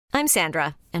I'm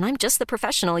Sandra, and I'm just the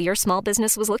professional your small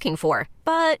business was looking for.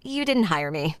 But you didn't hire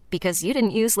me because you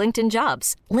didn't use LinkedIn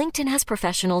Jobs. LinkedIn has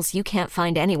professionals you can't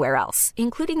find anywhere else,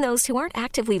 including those who aren't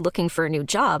actively looking for a new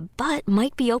job, but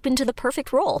might be open to the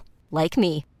perfect role, like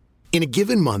me. In a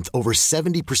given month, over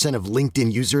 70% of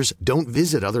LinkedIn users don't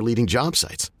visit other leading job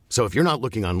sites. So if you're not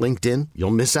looking on LinkedIn,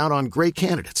 you'll miss out on great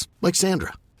candidates like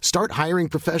Sandra. Start hiring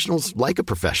professionals like a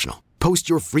professional. Post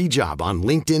your free job on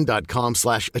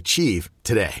linkedin.com/achieve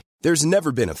today. There's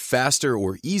never been a faster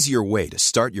or easier way to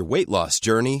start your weight loss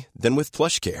journey than with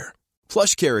PlushCare.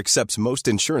 PlushCare accepts most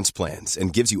insurance plans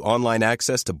and gives you online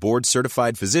access to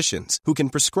board-certified physicians who can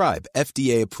prescribe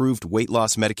FDA-approved weight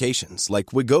loss medications like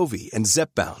Wegovy and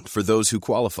Zepbound for those who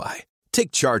qualify.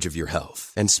 Take charge of your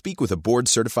health and speak with a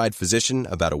board-certified physician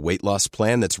about a weight loss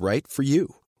plan that's right for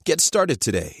you. Get started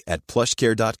today at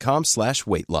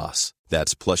plushcare.com/weight loss.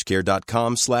 That's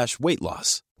plushcare.com/weight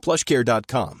loss.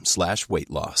 plushcare.com/weight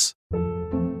loss.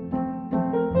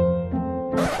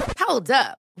 Hold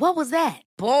up. What was that?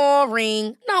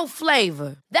 Boring. No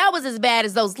flavor. That was as bad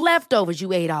as those leftovers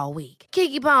you ate all week.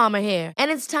 Keke Palmer here.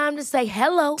 And it's time to say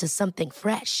hello to something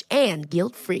fresh and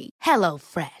guilt-free. Hello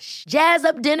Fresh. Jazz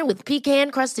up dinner with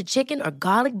pecan-crusted chicken or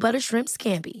garlic butter shrimp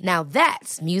scampi. Now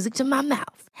that's music to my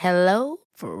mouth. Hello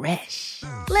Fresh.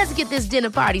 Let's get this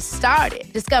dinner party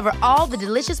started. Discover all the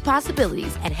delicious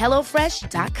possibilities at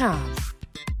HelloFresh.com.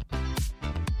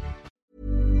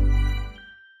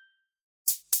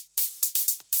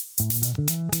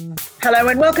 Hello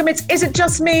and welcome. It's Is It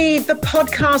Just Me, the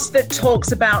podcast that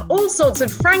talks about all sorts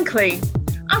of, frankly,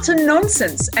 utter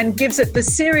nonsense and gives it the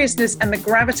seriousness and the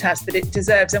gravitas that it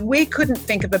deserves. And we couldn't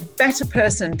think of a better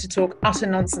person to talk utter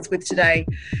nonsense with today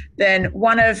than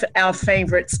one of our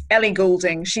favourites, Ellie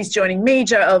Goulding. She's joining me,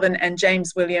 Joe Elvin, and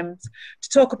James Williams to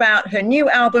talk about her new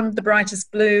album, The Brightest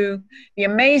Blue, the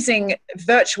amazing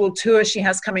virtual tour she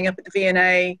has coming up at the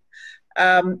V&A,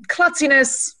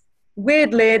 klutziness,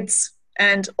 weird lids,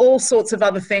 and all sorts of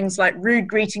other things like rude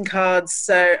greeting cards.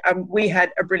 So we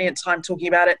had a brilliant time talking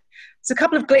about it. It's a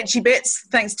couple of glitchy bits,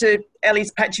 thanks to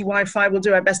Ellie's patchy Wi-Fi. We'll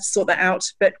do our best to sort that out,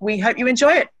 but we hope you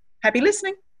enjoy it. Happy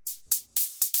listening.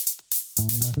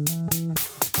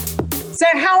 So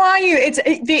how are you?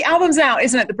 The album's out,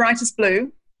 isn't it? The Brightest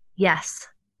Blue. Yes.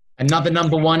 Another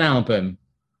number one album.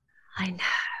 I know.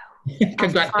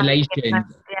 Congratulations. Yeah,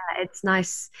 it's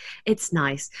nice. It's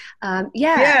nice. Thank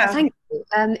you.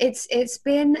 It's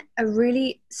been a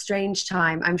really strange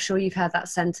time. I'm sure you've heard that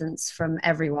sentence from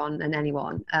everyone and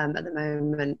anyone at the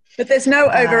moment. But there's no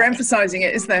overemphasizing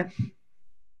it, is there?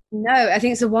 No, I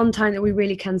think it's the one time that we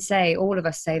really can say, all of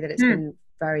us say that it's been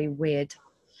very weird.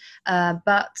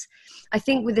 But I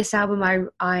think with this album,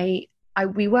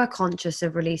 we were conscious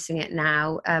of releasing it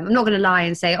now. I'm not going to lie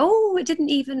and say, we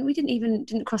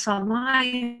didn't cross our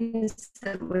minds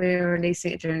that we were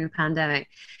releasing it during the pandemic.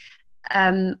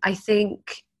 I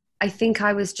think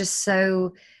I was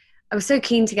so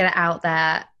keen to get it out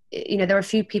there. You know, there were a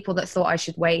few people that thought I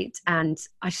should wait, and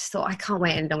I just thought I can't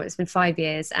wait any longer. It's been 5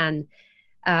 years, and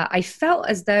I felt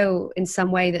as though in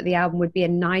some way that the album would be a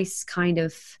nice kind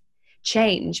of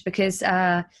change, because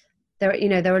there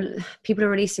are people are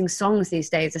releasing songs these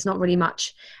days. There's not really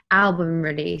much album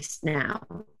release now.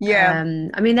 Yeah.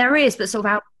 I mean, there is, but sort of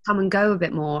albums come and go a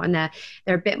bit more, and they're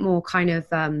a bit more kind of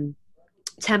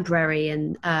temporary,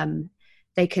 and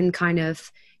they can kind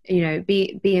of,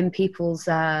 be in people's,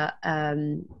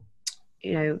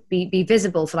 be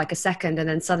visible for like a second, and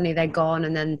then suddenly they're gone,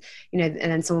 and then, and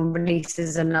then someone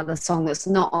releases another song that's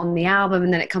not on the album,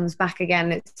 and then it comes back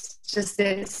again. It's just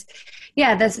this.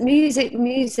 Yeah, there's music,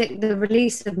 the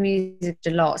release of music a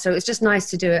lot. So it's just nice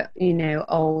to do it,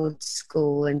 old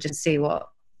school, and just see what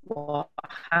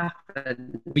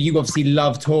happened. But you obviously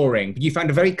love touring, but you found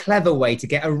a very clever way to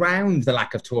get around the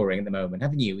lack of touring at the moment,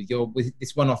 haven't you? With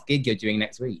this one-off gig you're doing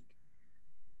next week.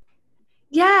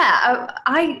 Yeah,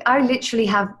 I literally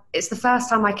have. It's the first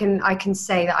time I can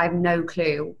say that I have no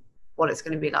clue what it's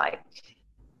going to be like.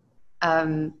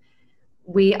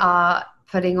 We are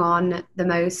putting on the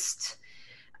most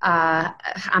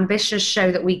ambitious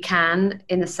show that we can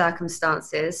in the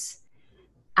circumstances,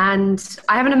 and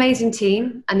I have an amazing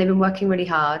team, and they've been working really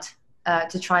hard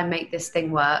to try and make this thing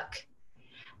work.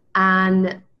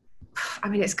 And I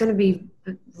mean, it's going to be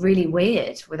really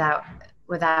weird without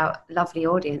lovely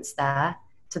audience there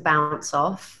to bounce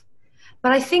off.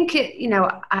 But I think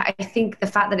I think the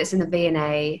fact that it's in the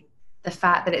V&A, the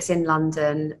fact that it's in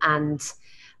London, and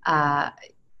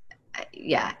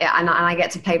and I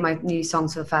get to play my new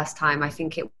songs for the first time, I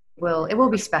think it will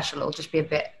be special. It'll just be a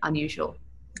bit unusual.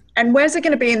 And where's it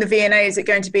going to be in the V&A? Is it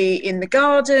going to be in the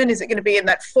garden? Is it going to be in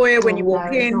that foyer when you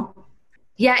walk in?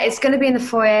 Yeah, it's going to be in the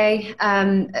foyer.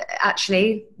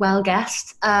 Actually, well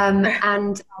guessed, and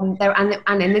there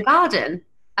and in the garden.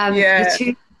 The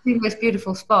two most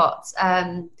beautiful spots.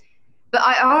 But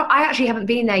I actually haven't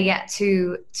been there yet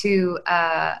to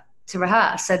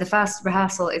rehearse. So the first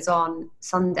rehearsal is on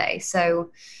Sunday.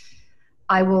 So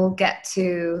I will get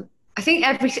to. I think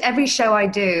every show I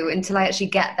do until I actually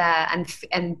get there and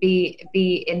be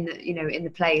in in the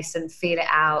place and feel it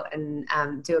out and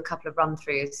do a couple of run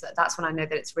throughs. That's when I know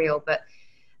that it's real. But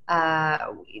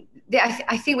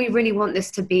I think we really want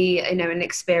this to be an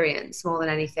experience more than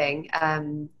anything.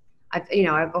 I've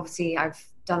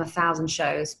done 1,000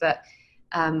 shows, but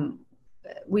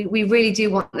we really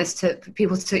do want this to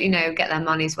people to get their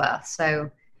money's worth. So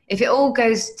if it all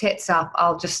goes tits up,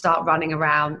 I'll just start running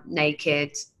around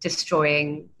naked,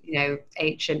 destroying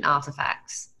ancient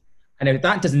artifacts. And if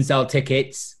that doesn't sell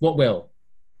tickets, what will?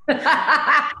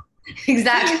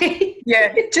 Exactly.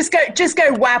 Yeah, just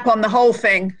go whap on the whole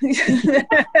thing.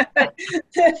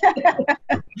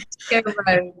 Go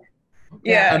rogue.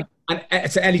 Yeah. And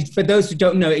so Ellie, for those who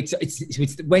don't know, it's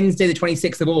Wednesday, the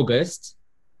 26th of August.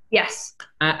 Yes.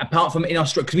 Apart from in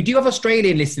Australia, because we do have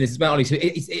Australian listeners as well, Ollie. So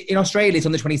in Australia, it's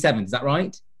on the 27th. Is that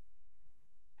right?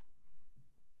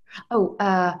 Oh,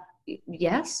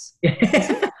 yes.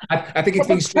 I think it's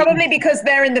being probably because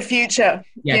they're in the future.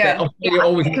 Yeah. Australia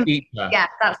always in the future. Yeah,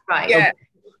 that's right. Yeah.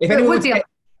 If anyone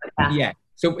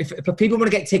so if people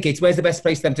want to get tickets, where's the best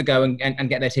place for them to go and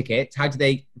get their tickets? How do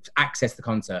they access the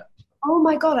concert? Oh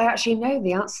my God, I actually know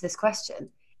the answer to this question.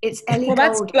 It's Ellie Gold. Well,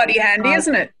 that's bloody handy,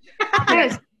 isn't it?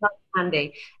 It's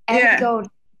handy.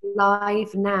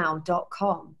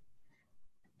 EllieGoldingLiveNow.com.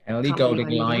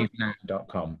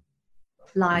 EllieGoldingLiveNow.com.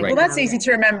 Well, that's easy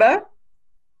to remember.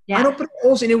 Yeah. But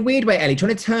also in a weird way, Ellie,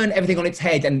 trying to turn everything on its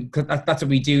head, and that's what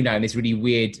we do now in this really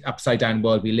weird upside down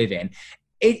world we live in.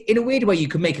 In a weird way, you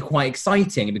can make it quite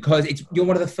exciting because you're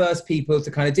one of the first people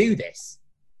to kind of do this.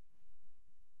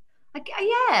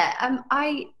 Yeah.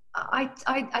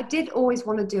 I did always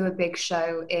want to do a big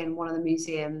show in one of the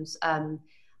museums.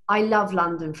 I love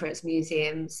London for its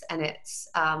museums and its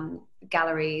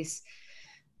galleries.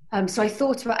 So I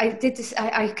thought about,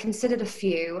 I considered a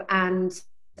few, and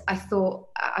I thought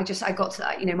I got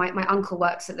to, my uncle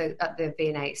works at the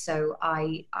V&A, so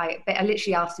I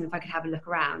literally asked him if I could have a look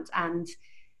around, and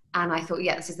I thought,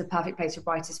 yeah, this is the perfect place for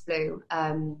Brightest Blue.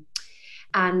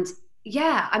 And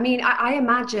yeah, I mean, I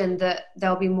imagine that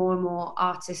there'll be more and more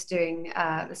artists doing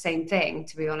the same thing,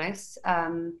 to be honest.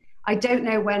 I don't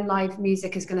know when live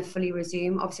music is going to fully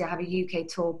resume. Obviously, I have a UK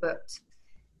tour booked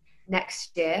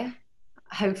next year.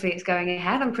 Hopefully it's going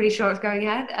ahead. I'm pretty sure it's going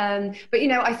ahead. But,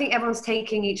 I think everyone's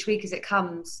taking each week as it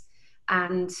comes.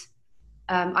 And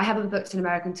I haven't booked an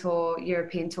American tour,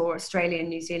 European tour, Australian,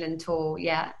 New Zealand tour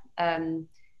yet.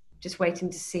 Just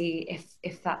waiting to see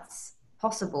if that's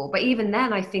possible. But even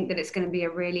then, I think that it's going to be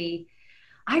a really...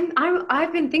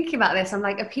 I've been thinking about this. I'm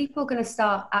like, are people going to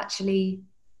start actually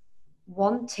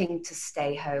wanting to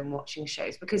stay home watching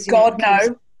shows? Because God,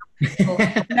 no.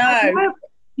 No.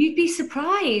 You'd be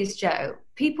surprised, Joe.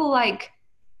 People I've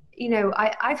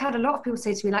had a lot of people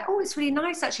say to me like, oh, it's really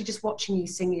nice actually just watching you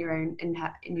sing your own in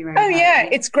your own home. Yeah,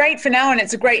 it's great for now and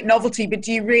it's a great novelty, but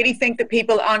do you really think that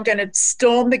people aren't going to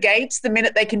storm the gates the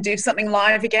minute they can do something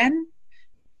live again?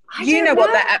 You know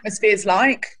what that atmosphere is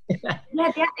like.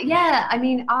 Yeah. I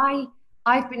mean,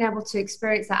 I've been able to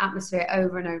experience that atmosphere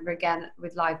over and over again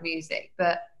with live music,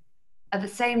 but at the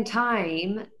same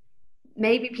time,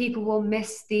 maybe people will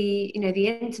miss the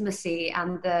intimacy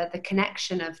and the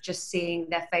connection of just seeing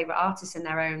their favorite artists in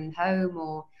their own home,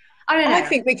 or I don't know. I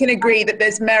think we can agree that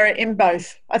there's merit in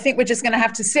both. I think we're just going to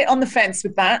have to sit on the fence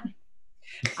with that.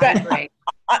 But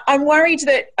I'm worried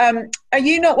that, are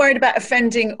you not worried about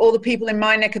offending all the people in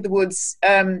my neck of the woods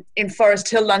in Forest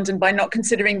Hill, London, by not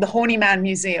considering the Horny Man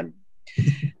Museum?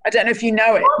 I don't know if you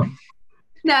know it.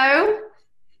 No.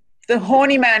 The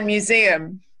Horny Man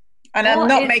Museum. And I'm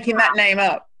not making that name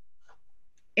up.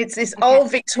 It's this old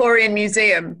Victorian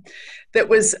museum that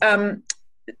was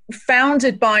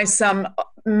founded by some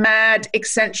mad,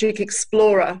 eccentric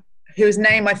explorer whose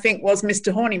name I think was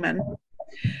Mr. Horniman.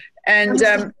 And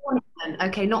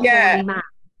okay, not Horny Man.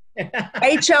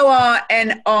 Horniman,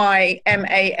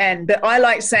 but I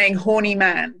like saying Horny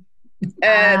Man.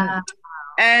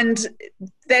 And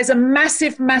there's a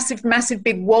massive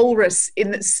big walrus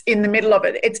in the middle of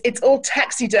it. It's all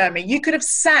taxidermy. You could have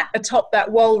sat atop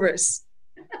that walrus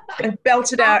and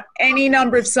belted out any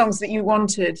number of songs that you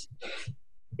wanted.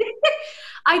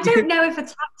 I don't know if a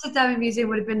taxidermy museum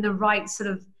would have been the right sort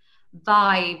of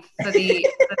vibe for the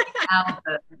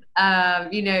album.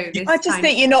 This I just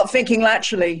think you're not thinking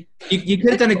laterally. You could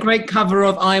have done a great cover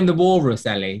of "I Am the Walrus,"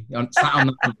 Ellie. Sat on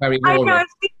that very walrus. I know. I was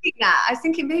thinking that. I was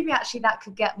thinking maybe actually that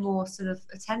could get more sort of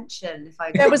attention if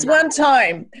I. There was one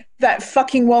time that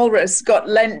fucking walrus got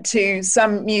lent to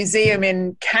some museum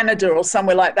in Canada or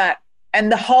somewhere like that, and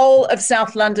the whole of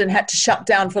South London had to shut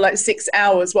down for like 6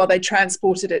 hours while they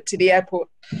transported it to the airport.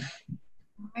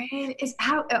 Really?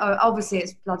 Obviously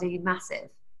it's bloody massive.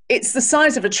 It's the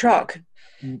size of a truck.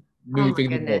 Moving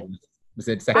the walrus. Was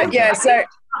it second? Yeah. So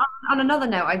on another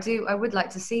note, I would like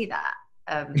to see that.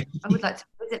 I would like to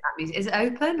visit that museum. Is it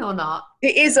open or not?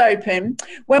 it is open.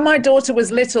 When my daughter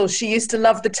was little, she used to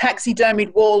love the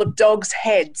taxidermied wall of dogs'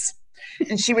 heads.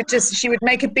 And she would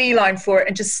make a beeline for it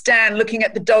and just stand looking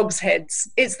at the dogs' heads.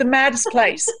 It's the maddest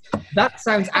place. That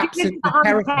sounds absolutely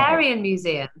terrifying. Have you been to the terrifying. Hunterian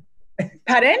Museum?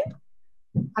 Pardon?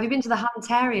 Have you been to the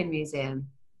Hunterian Museum?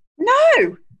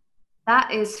 No.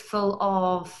 That is full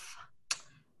of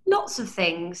lots of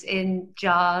things in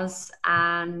jars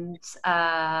and...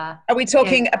 Are we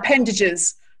talking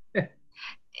appendages?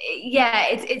 Yeah,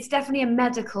 it's definitely a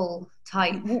medical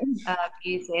type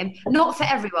museum. Not for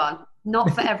everyone.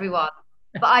 Not for everyone.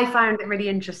 But I found it really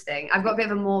interesting. I've got a bit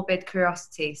of a morbid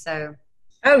curiosity, so...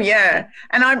 Oh, yeah.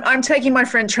 And I'm taking my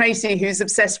friend Tracy, who's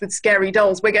obsessed with scary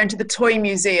dolls. We're going to the Toy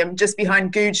Museum just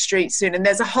behind Goodge Street soon. And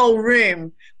there's a whole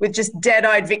room with just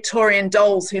dead-eyed Victorian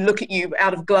dolls who look at you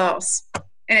out of glass.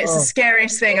 And it's the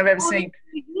scariest thing I've ever seen.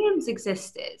 Museums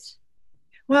existed.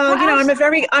 Well, you know,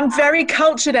 I'm very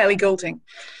cultured, Ellie Goulding.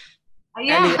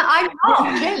 Yeah, Ellie, I'm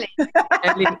not, really.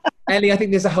 Ellie, I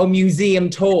think there's a whole museum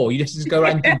tour. You just go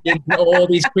around to all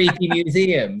these creepy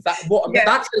museums. That's going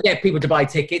to get people to buy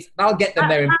tickets. I'll get them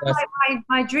there in person.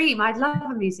 My dream. I'd love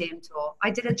a museum tour.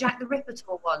 I did a Jack the Ripper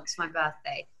tour once for my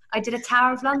birthday. I did a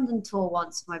Tower of London tour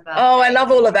once for my birthday. Oh, I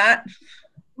love all of that.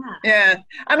 Yeah.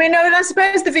 I mean, no, I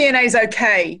suppose the V&A is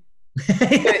okay.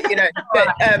 You know,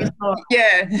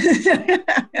 yeah.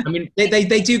 I mean,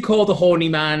 they do call the horny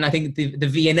man, I think, the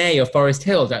V&A of Forest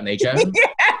Hill, don't they, Joan?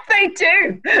 Yeah, they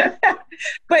do.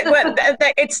 but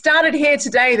it started here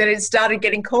today that it started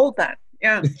getting called that.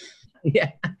 Yeah.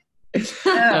 Yeah.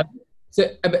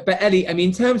 But Ellie, I mean,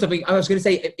 in terms of, I was going to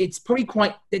say, it's probably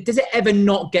quite. Does it ever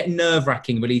not get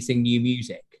nerve-wracking releasing new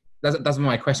music? That's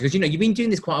my question, because you've been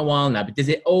doing this quite a while now. But does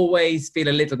it always feel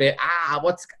a little bit?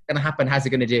 What's going to happen? How's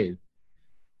it going to do?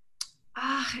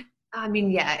 I mean,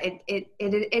 yeah, it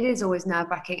is always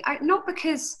nerve-wracking. Not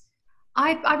because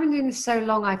I've been doing this so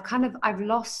long. I've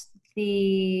lost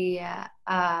the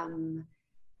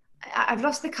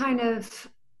kind of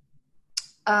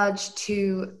urge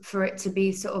for it to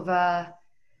be sort of a,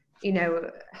 you know.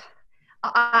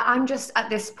 I'm just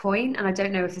at this point, and I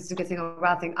don't know if this is a good thing or a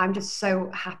bad thing, I'm just so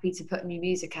happy to put new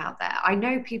music out there. I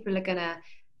know people are going to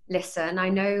listen. I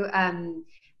know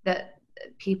that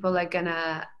people are going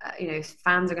to,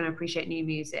 fans are going to appreciate new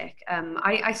music.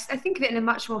 I think of it in a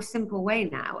much more simple way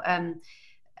now.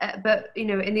 But, you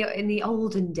know, in the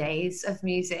olden days of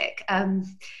music,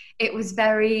 it was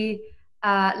very,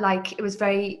 there was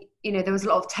a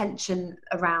lot of tension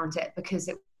around it because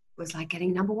it was like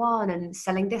getting number one and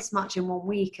selling this much in 1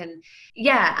 week, and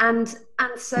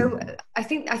so I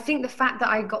think the fact that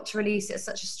I got to release it at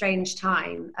such a strange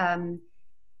time,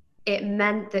 it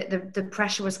meant that the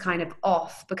pressure was kind of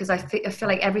off, because I feel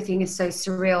like everything is so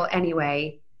surreal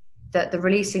anyway, that the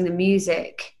releasing the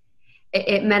music,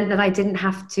 it meant that I didn't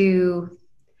have to,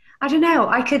 I don't know,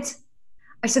 I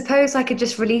suppose I could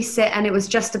just release it and it was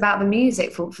just about the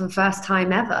music for the first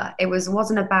time ever. It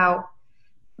wasn't about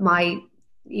my,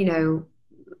 you know,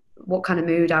 what kind of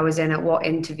mood I was in at what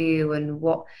interview and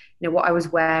what I was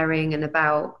wearing, and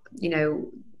about, you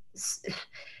know,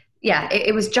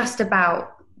 it was just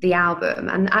about the album.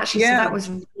 And actually, so that was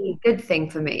a really good thing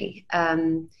for me.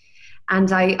 And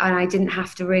I didn't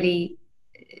have to really,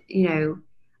 you know,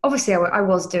 obviously I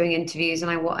was doing interviews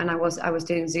and I was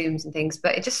doing Zooms and things,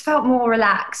 but it just felt more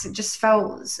relaxed. It just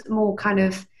felt more kind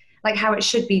of like how it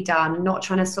should be done, not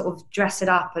trying to sort of dress it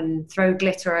up and throw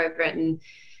glitter over it. And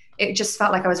it just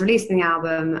felt like I was releasing the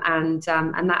album, and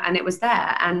it was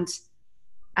there. And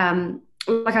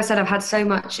like I said, I've had so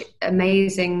much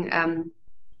amazing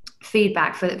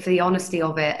feedback for the honesty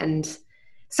of it. And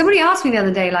somebody asked me the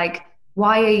other day, like,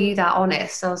 why are you that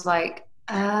honest? I was like,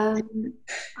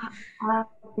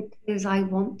 because I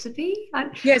want to be.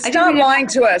 Start lying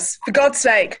to us, for God's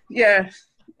sake. Yeah.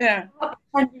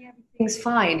 Everything's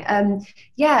fine. I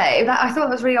thought it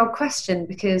was a really odd question,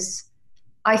 because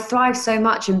I thrive so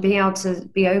much in being able to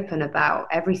be open about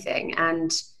everything.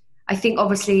 And I think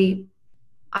obviously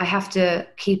I have to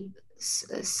keep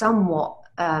somewhat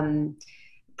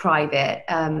private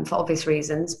for obvious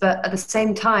reasons. But at the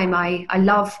same time, I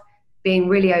love being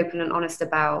really open and honest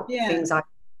about things I go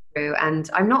through, and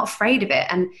I'm not afraid of it.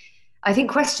 And I think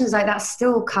questions like that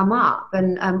still come up,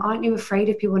 and aren't you afraid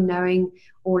of people knowing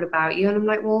all about you? And I'm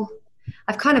like, well,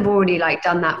 I've kind of already like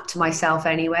done that to myself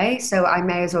anyway, so I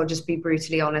may as well just be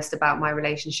brutally honest about my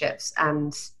relationships.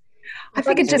 And I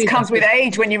think it just comes with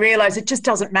age when you realize it just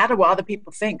doesn't matter what other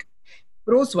people think.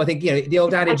 But also, I think, you know, the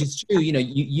old adage is true. You know,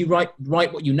 you write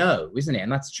what you know, isn't it?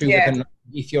 And that's true. Yeah.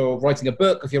 If you're writing a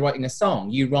book, if you're writing a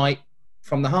song, you write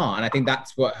from the heart. And I think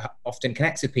that's what often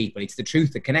connects with people. It's the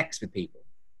truth that connects with people.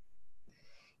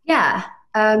 Yeah.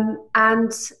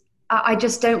 And I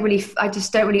just don't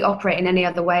really operate in any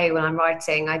other way when I'm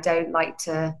writing. I don't like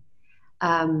to.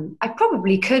 I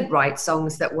probably could write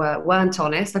songs that weren't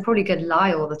honest. I probably could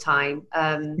lie all the time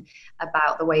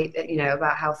about the way that, you know,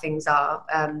 about how things are.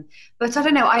 But I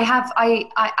don't know.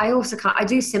 I also can't. I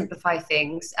do simplify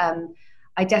things.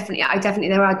 I definitely.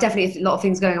 There are definitely a lot of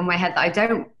things going on in my head that I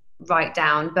don't write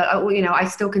down. But you know, I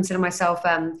still consider myself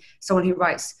someone who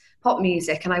writes pop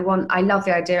music, and I love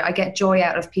the idea. I get joy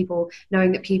out of people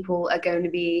knowing that people are going to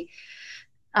be,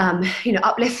 you know,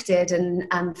 uplifted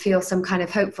and feel some kind of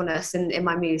hopefulness in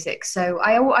my music. So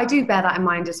I do bear that in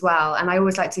mind as well. And I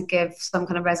always like to give some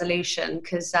kind of resolution,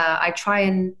 because I try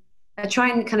and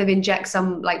kind of inject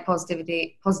some like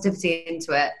positivity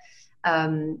into it.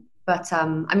 But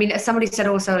I mean, as somebody said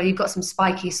also, you've got some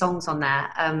spiky songs on there.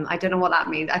 I don't know what that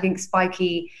means. I think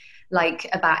spiky, like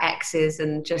about exes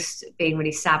and just being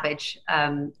really savage.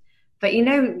 But you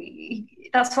know,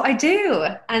 that's what I do,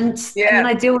 and then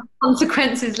I deal with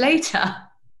consequences later.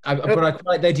 But I quite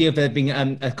like the idea of there being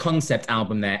a concept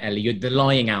album there, Ellie, the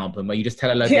lying album, where you just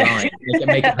tell a load of lies,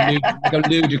 make it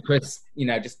ludicrous, you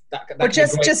know, just that. Or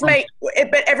just make,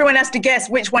 but everyone has to guess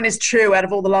which one is true out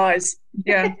of all the lies.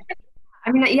 Yeah.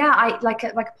 I mean, I like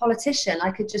a politician.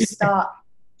 I could just start.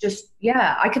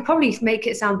 I could probably make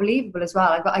it sound believable as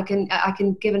well. But I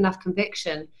can give enough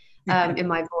conviction in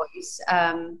my voice.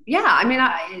 I mean,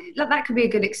 that could be a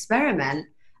good experiment.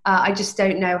 I just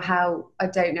don't know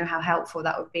how helpful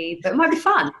that would be, but it might be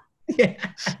fun. Yeah.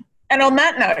 And on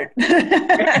that note,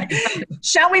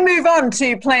 shall we move on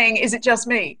to playing Is It Just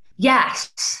Me?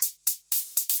 Yes.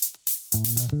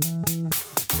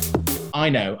 I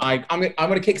know. I'm going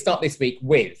to kickstart this week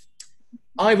with,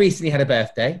 I recently had a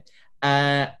birthday.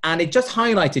 And it just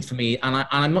highlighted for me, and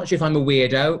I'm not sure if I'm a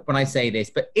weirdo when I say this,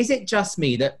 but is it just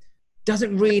me that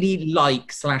doesn't really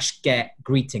like/get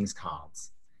greetings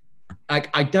cards?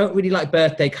 Like, I don't really like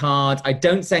birthday cards. I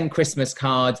don't send Christmas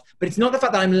cards, but it's not the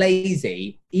fact that I'm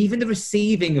lazy. Even the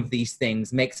receiving of these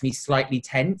things makes me slightly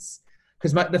tense,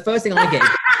 because the first thing I get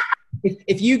is,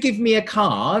 if you give me a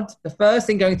card, the first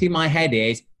thing going through my head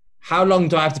is, how long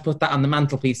do I have to put that on the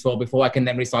mantelpiece for before I can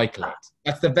then recycle it?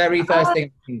 That's the very first thing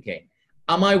I'm thinking.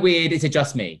 Am I weird? Is it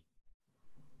just me?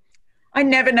 I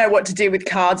never know what to do with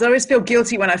cards. I always feel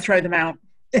guilty when I throw them out.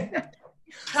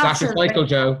 Slash recycle,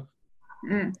 Joe.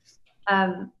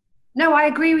 No, I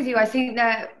agree with you. I think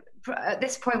that at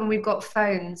this point when we've got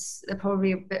phones, they're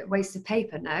probably a bit waste of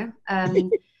paper now.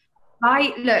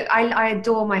 I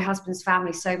adore my husband's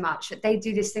family so much that they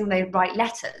do this thing, they write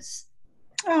letters.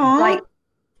 Aww.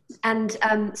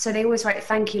 So they always write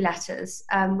thank you letters,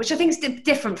 which I think is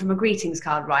different from a greetings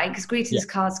card, right? Because greetings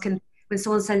cards can, when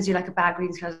someone sends you like a bad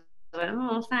greetings card, like,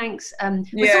 oh, thanks. I have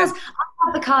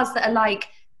the cards that are like,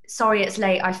 sorry it's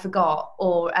late, I forgot,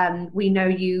 or we know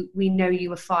you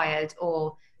were fired,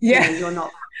 or you know, you're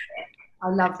not. I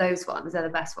love those ones. They're the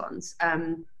best ones.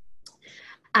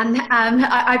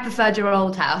 I preferred your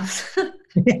old house.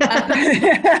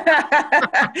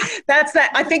 That's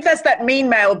that. I think that's that mean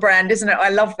mail brand, isn't it? I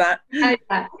love that.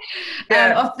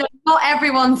 Not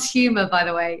everyone's humor, by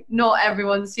the way. Not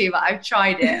everyone's humor. I've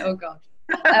tried it. Oh god.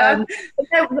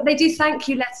 But they do thank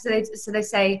you letters. So they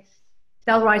say,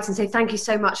 they'll write and say thank you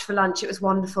so much for lunch. It was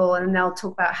wonderful, and they'll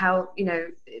talk about how, you know,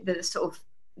 the sort of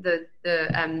the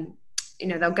you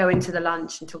know, they'll go into the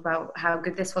lunch and talk about how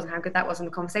good this was and how good that was in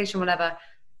the conversation, whatever.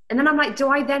 And then I'm like, do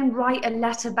I then write a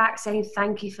letter back saying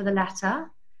thank you for the letter?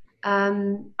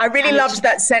 I really loved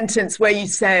that sentence where you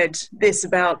said this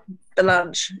about the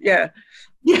lunch. Yeah,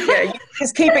 you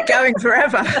just keep it going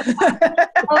forever.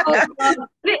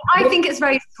 I think it's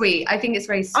very sweet.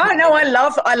 Oh no, I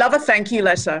love a thank you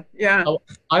letter. Yeah. Oh,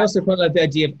 I also quite like the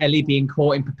idea of Ellie being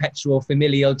caught in perpetual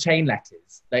familial chain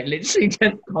letters, like literally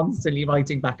just constantly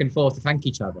writing back and forth to thank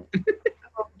each other.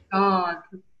 Oh God.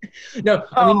 No,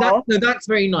 I mean, that's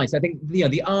very nice. I think, you know,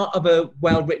 the art of a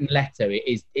well-written letter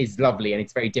is lovely, and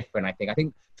it's very different, I think. I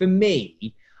think for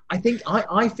me, I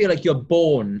feel like you're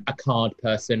born a card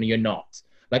person or you're not.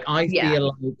 Like, I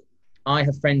feel like I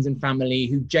have friends and family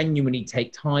who genuinely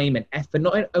take time and effort,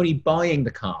 not only buying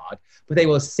the card, but they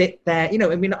will sit there. You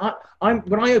know, I mean,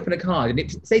 when I open a card and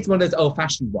it say it's one of those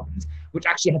old-fashioned ones, which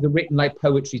actually has a written like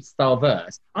poetry style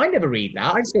verse, I never read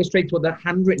that. I just go straight to what the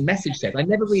handwritten message says. I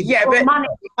never read. Yeah, but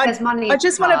I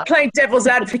just want to play devil's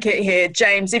advocate here,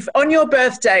 James. If on your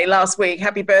birthday last week,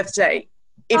 happy birthday.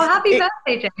 Happy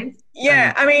birthday, James.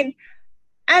 Yeah, I mean,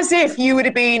 as if you would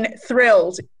have been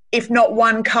thrilled if not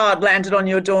one card landed on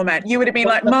your doormat. You would have been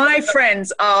like, my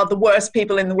friends are the worst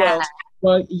people in the world.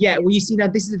 Well, yeah. Well, you see, now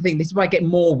this is the thing. This is why I get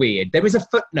more weird. There is a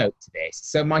footnote to this.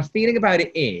 So my feeling about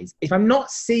it is, if I'm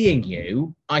not seeing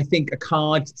you, I think a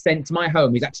card sent to my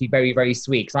home is actually very, very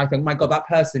sweet. Because I think, my God, that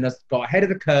person has got ahead of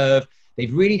the curve.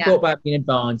 They've really thought about me in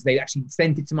advance. They actually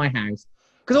sent it to my house.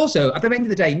 Because also, at the end of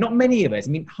the day, not many of us,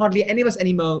 I mean, hardly any of us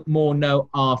anymore know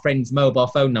our friends' mobile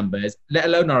phone numbers, let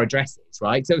alone our addresses,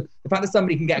 right? So the fact that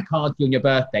somebody can get a card to you on your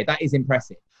birthday, that is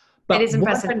impressive. But it is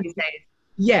impressive these days.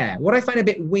 Yeah, what I find a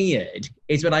bit weird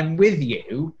is when I'm with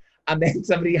you and then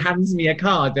somebody hands me a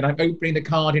card, then I'm opening the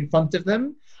card in front of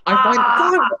them. I find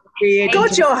that weird.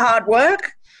 God, your hard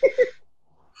work.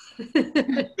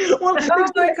 Well, oh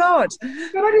my God.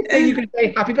 But I didn't think you could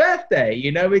say happy birthday,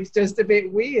 you know, it's just a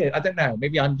bit weird. I don't know,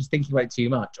 maybe I'm just thinking about it too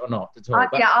much or not at all.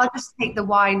 Yeah, I'll just take the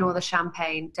wine or the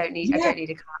champagne. I don't need a card.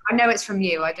 I know it's from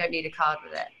you. I don't need a card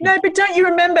with it. No, but don't you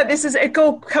remember, it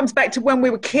all comes back to when we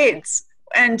were kids.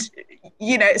 And,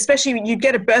 you know, especially when you'd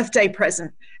get a birthday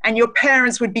present and your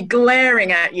parents would be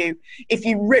glaring at you if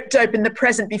you ripped open the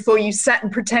present before you sat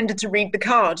and pretended to read the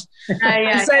card.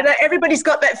 And so that everybody's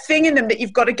got that thing in them that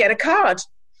you've got to get a card.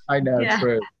 I know,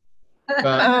 true.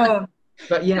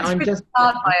 But yeah, I'm just...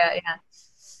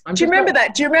 Do you remember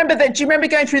that? Do you remember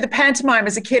going through the pantomime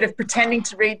as a kid of pretending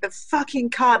to read the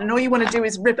fucking card and all you want to do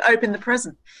is rip open the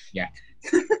present? Yeah.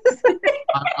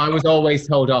 I was always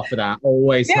told off for that.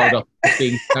 Always told off for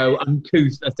being so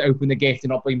uncouth as to open the gift and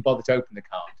not being bothered to open the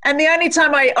card. And the only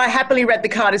time I happily read the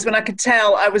card is when I could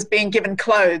tell I was being given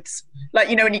clothes. Like,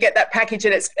 you know, when you get that package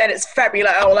and it's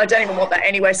fabulous. Like, oh, well, I don't even want that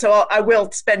anyway, so I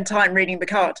will spend time reading the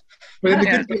card. Well, the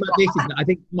good thing about this is that I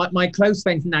think my close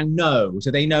friends now know,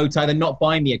 so they know to either not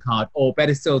buy me a card or,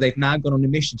 better still, they've now gone on a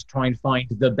mission to try and find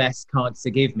the best cards to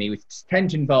give me, which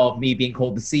tend to involve me being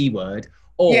called the C word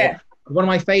or... Yeah. One of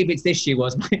my favourites this year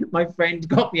was my friend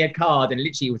got me a card and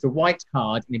literally it was a white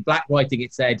card and in black writing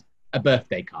it said a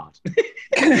birthday card.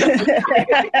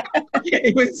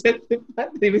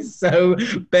 it was so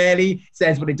barely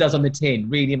says what it does on the tin.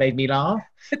 Really made me laugh.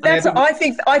 But I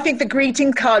think the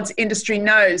greeting cards industry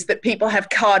knows that people have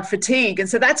card fatigue, and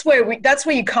so that's where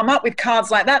you come up with cards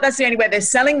like that. That's the only way they're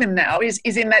selling them now is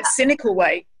in that cynical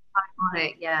way.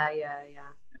 Iconic, yeah.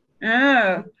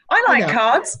 Oh, I like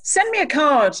cards. Send me a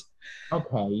card.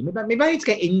 Okay, maybe I need to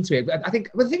get into it. But I think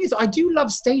the thing is, I do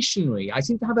love stationery. I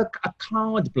seem to have a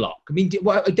card block. I mean,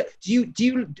 could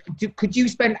you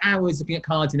spend hours looking at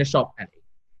cards in a shop, Ellie?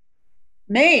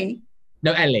 Me?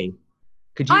 No, Ellie.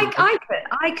 Could you?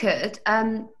 I could.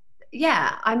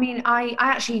 Yeah, I mean, I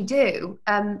actually do.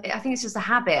 I think it's just a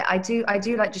habit. I do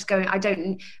like just going. I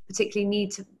don't particularly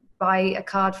need to buy a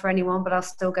card for anyone, but I'll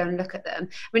still go and look at them.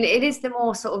 I mean, it is the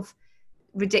more sort of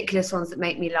ridiculous ones that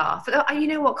make me laugh. But you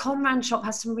know what? Conran Shop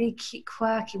has some really cute,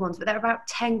 quirky ones, but they're about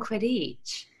 10 quid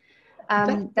each.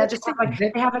 They're just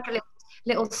they have like a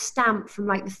little stamp from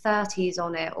like the 30s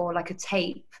on it, or like a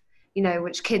tape, you know,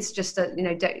 which kids just don't, you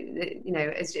know,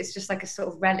 it's just like a sort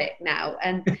of relic now.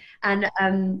 Yeah,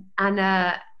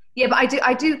 but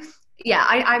I do. Yeah,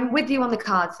 I'm with you on the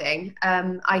card thing.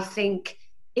 I think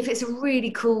if it's a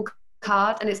really cool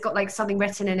card and it's got like something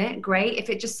written in it, great.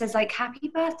 If it just says like happy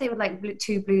birthday with like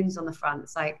 2 balloons on the front,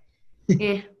 it's like,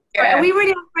 yeah. Are we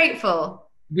really ungrateful?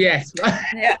 Yes.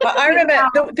 Yeah, I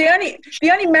remember the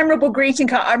only memorable greeting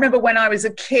card I remember when I was a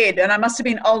kid, and I must have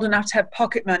been old enough to have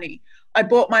pocket money. I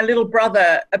bought my little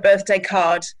brother a birthday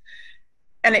card,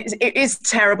 and it is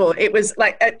terrible. It was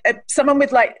like someone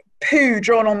with like poo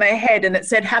drawn on their head, and it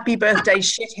said "Happy Birthday,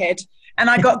 shithead." And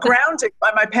I got grounded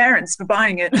by my parents for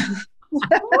buying it.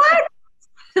 What?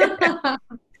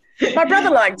 My brother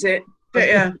liked it, but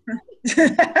yeah.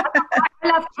 I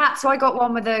love cats, so I got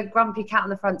one with a grumpy cat on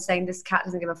the front saying, "This cat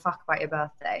doesn't give a fuck about your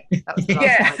birthday." That was the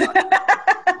last one I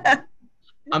got.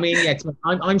 I mean, yeah,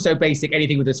 I'm so basic.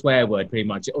 Anything with a swear word, pretty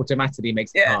much, it automatically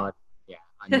makes it hard. Yeah.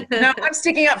 No, I'm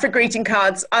sticking up for greeting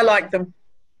cards. I like them.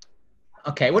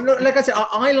 Okay, well, like I said,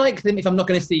 I like them if I'm not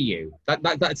going to see you.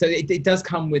 So it does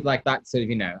come with like that sort of,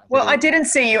 you know. Well, I didn't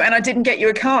see you and I didn't get you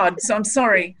a card, so I'm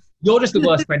sorry. You're just the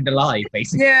worst friend alive,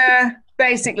 basically. Yeah,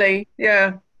 basically,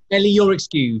 yeah. Ellie, you're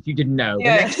excused. You didn't know.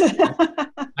 Yeah.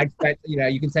 I expect, you know,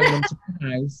 you can send them to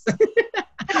the house.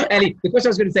 Ellie, the question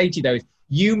I was going to say to you though is,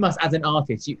 you must, as an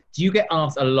artist, do you get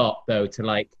asked a lot though to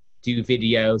like do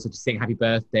videos or to sing happy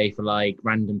birthday for like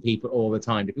random people all the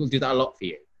time? Do people do that a lot for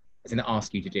you? As in,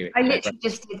 ask you to do it? I literally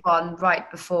just did one right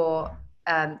before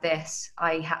this.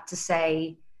 I had to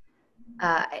say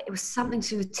it was something to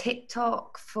do with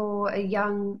TikTok for a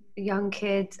young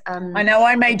kid. I know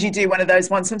I made you do one of those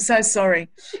once. I'm so sorry.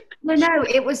 No,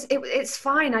 it's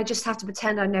fine. I just have to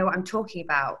pretend I know what I'm talking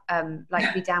about.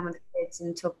 Like be down with the kids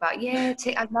and talk about,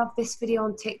 I love this video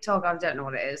on TikTok. I don't know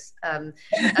what it is.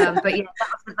 But yeah,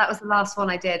 that was the last one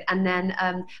I did. And then,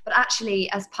 but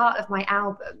actually as part of my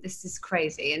album, this is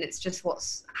crazy. And it's just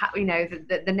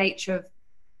the nature of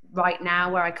right now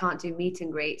where I can't do meet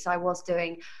and greets. I was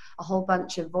doing a whole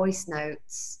bunch of voice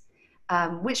notes,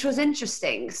 which was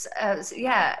interesting.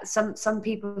 Some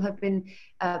people have been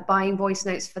buying voice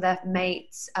notes for their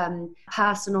mates,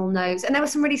 personal notes, and there were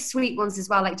some really sweet ones as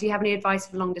well. Like, do you have any advice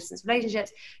for long distance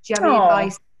relationships? Do you have any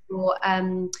advice for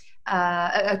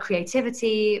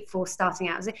creativity, for starting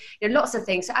out? Lots of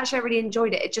things. So actually, I really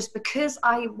enjoyed it. It just, because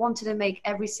I wanted to make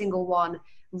every single one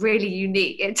really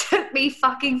unique, it took me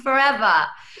fucking forever.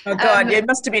 Oh God, it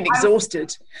must have been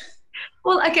exhausted.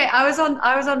 Well, okay, I was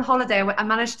on holiday. I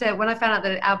managed to, when I found out that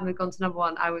the album had gone to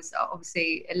 #1, I was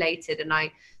obviously elated, and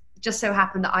I just so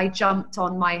happened that I jumped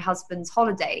on my husband's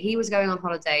holiday. He was going on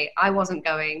holiday, I wasn't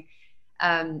going,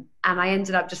 and I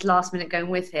ended up just last minute going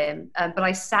with him. But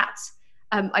I sat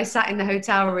in the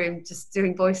hotel room just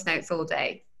doing voice notes all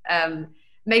day,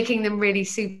 making them really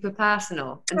super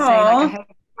personal and saying, like,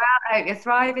 I hope you're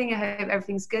thriving, I hope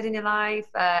everything's good in your life,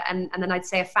 and then I'd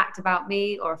say a fact about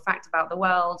me, or a fact about the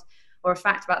world, or a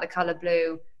fact about the colour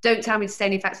blue. Don't tell me to say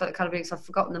any facts about the colour blue, because I've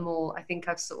forgotten them all. I think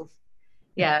I've sort of,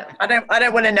 I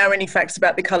don't want to know any facts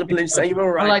about the colour blue, so you're all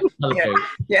right. I like the colour blue.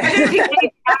 Yeah. I don't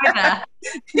think either.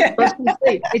 Yeah. I was going to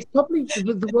say, it's probably,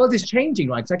 the world is changing,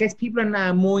 right? So I guess people are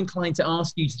now more inclined to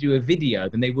ask you to do a video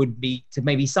than they would be to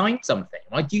maybe sign something.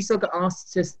 Like, do you still get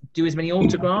asked to do as many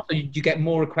autographs, or do you get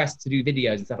more requests to do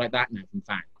videos and stuff like that now from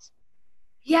fans?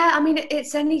 Yeah, I mean,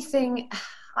 it's anything.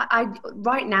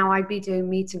 Right now I'd be doing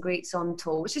meet and greets on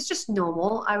tour, which is just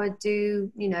normal. I would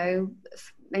do,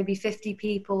 maybe 50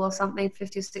 people or something,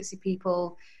 50 or 60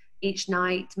 people each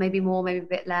night, maybe more, maybe a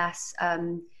bit less.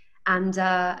 So none of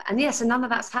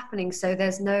that's happening. So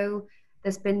there's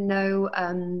been no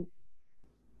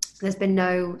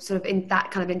sort of in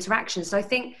that kind of interaction. So I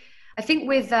think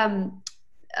with right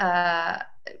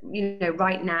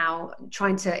now,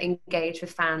 trying to engage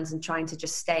with fans and trying to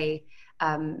just stay,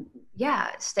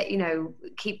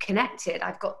 keep connected,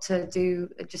 I've got to do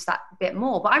just that bit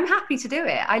more, but I'm happy to do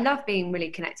it. I love being really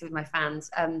connected with my fans.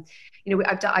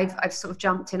 I've sort of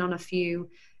jumped in on a few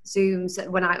Zooms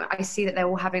when I see that they're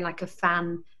all having like a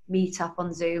fan meetup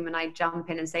on Zoom, and I jump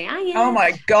in and say, oh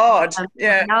my God.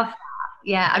 Yeah. I love that.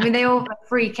 Yeah. I mean, they all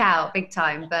freak out big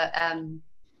time, but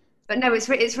no,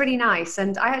 it's really nice.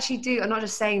 And I actually do, I'm not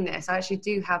just saying this, I actually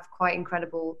do have quite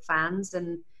incredible fans,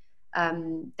 and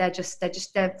they're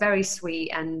very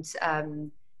sweet and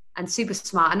super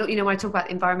smart. And when I talk about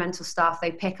environmental stuff,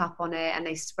 they pick up on it and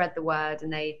they spread the word,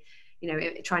 and they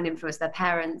try and influence their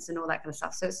parents and all that kind of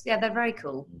stuff. So they're very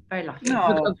cool, very lucky.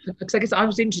 Because I guess I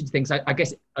was interested in things. I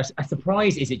guess a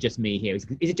surprise, is it just me here? Is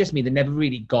it just me that never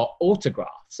really got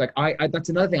autographs? Like I that's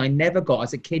another thing I never got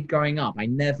as a kid growing up. I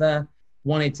never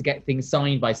wanted to get things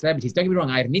signed by celebrities. Don't get me wrong,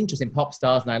 I had an interest in pop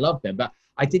stars and I love them, but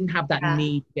I didn't have that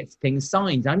need to get things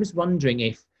signed. I'm just wondering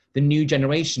if the new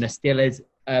generation are still as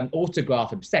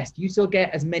autograph obsessed. Do you still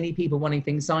get as many people wanting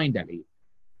things signed, Ellie?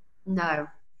 No,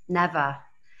 never.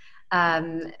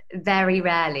 Very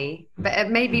rarely, but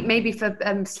maybe for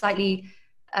slightly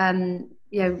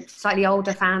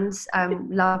older fans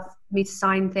love me to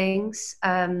sign things.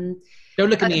 Don't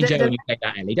look at me and Joe when you say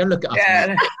that, Ellie. Don't look at us.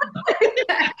 Yeah.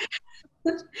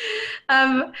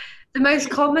 The most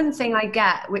common thing I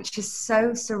get, which is so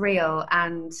surreal,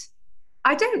 and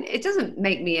it doesn't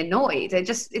make me annoyed. It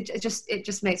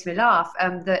just makes me laugh.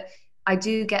 That I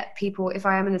do get people, if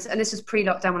I am in this, and this was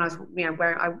pre-lockdown when I was,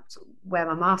 I wear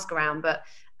my mask around, but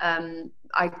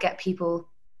I get people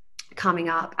coming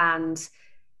up and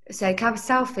say, "Can I have a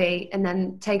selfie?" and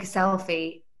then take a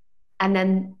selfie, and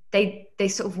then they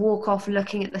sort of walk off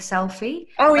looking at the selfie.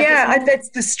 Oh, like, that's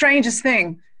the strangest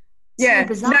thing. Yeah,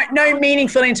 no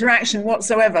meaningful interaction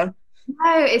whatsoever.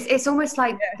 No, it's almost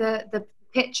like the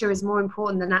picture is more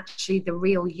important than actually the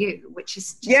real you, which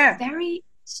is just very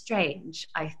strange,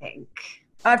 I think.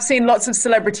 I've seen lots of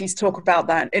celebrities talk about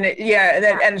that,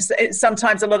 and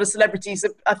sometimes a lot of celebrities.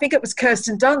 I think it was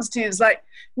Kirsten Dunst who was like,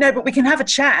 "No, but we can have a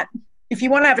chat. If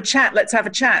you want to have a chat, let's have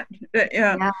a chat."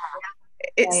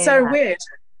 It's so weird.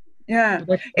 Yeah,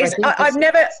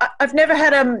 I've never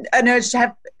had an urge to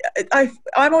have.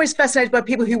 I'm always fascinated by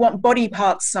people who want body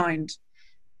parts signed.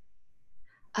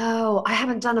 Oh, I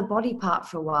haven't done a body part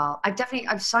for a while.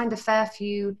 I've signed a fair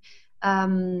few.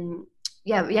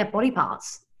 Body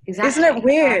parts. Exactly. Isn't it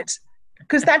weird?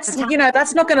 Because that's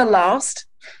that's not going to last.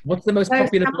 What's the most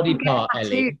popular body part,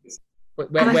 Ellie?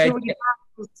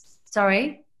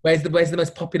 Sorry. Where's the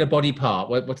most popular body part?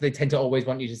 What do they tend to always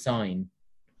want you to sign?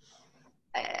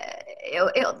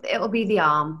 It'll be the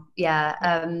arm. Yeah.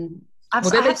 I've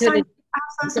signed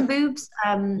some boobs.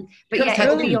 But yeah,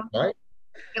 it'll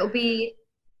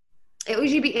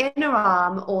usually be inner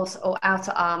arm or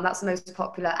outer arm. That's the most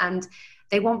popular, and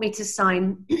they want me to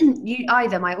sign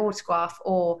either my autograph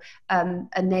or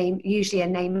a name, usually a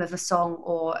name of a song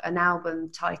or an album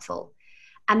title.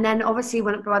 And then obviously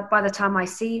by the time I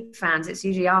see fans, it's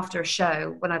usually after a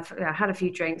show when I've had a few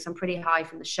drinks, I'm pretty high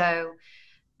from the show.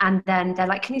 And then they're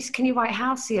like, can you write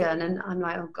Halcyon? And I'm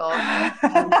like, oh God.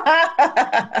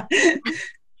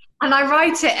 And I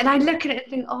write it and I look at it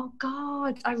and think, oh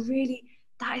God,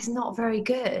 that is not very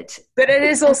good. But it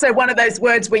is also one of those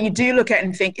words where you do look at it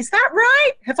and think, is that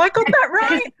right? Have I got that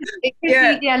right? It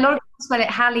could be, a lot of people spell it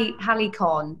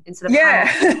Hallie-con instead of Hal.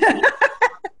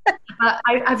 But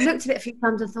I've looked at it a few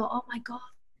times and thought, oh my God,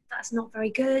 that's not very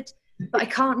good. But I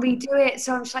can't redo it.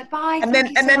 So I'm just like, bye. And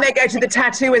then they go to the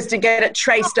tattooist to get it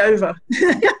traced over.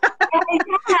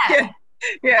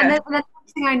 Yeah. And then the next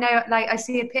thing I know, like I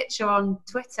see a picture on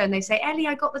Twitter and they say, Ellie,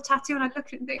 I got the tattoo. And I look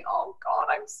at it and think, oh God,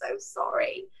 I'm so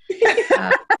sorry.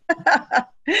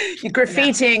 You're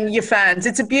graffitiing your fans.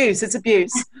 It's abuse.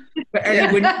 But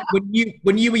Ellie,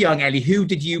 when you were young, Ellie, who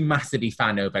did you massively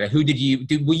fan over? Were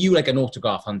you like an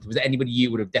autograph hunter? Was there anybody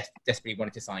you would have desperately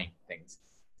wanted to sign things?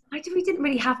 We didn't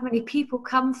really have many people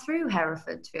come through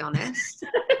Hereford, to be honest.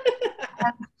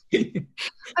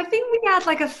 I think we had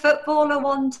like a footballer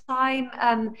one time.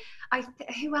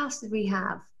 Who else did we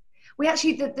have? We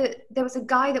actually, there was a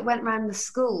guy that went around the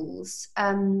schools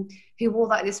who wore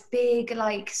like this big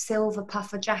like silver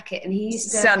puffer jacket, and he used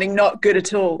to sounding not good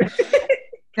at all.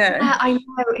 I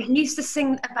know. He used to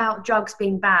sing about drugs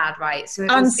being bad, right? So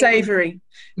unsavory.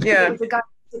 Yeah. It was a guy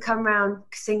to come around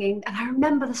singing, and I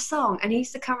remember the song, and he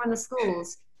used to come around the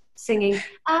schools singing,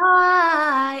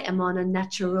 I am on a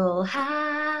natural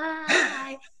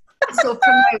high, sort of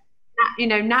promote,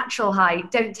 natural high,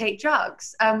 don't take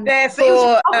drugs.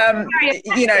 Therefore,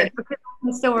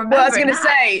 still remember. Well, I was going to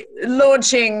say,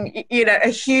 launching, a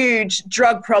huge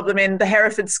drug problem in the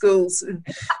Hereford schools.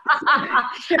 I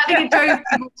think it drove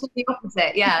people to the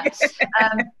opposite, yeah.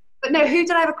 But no, who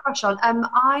did I have a crush on?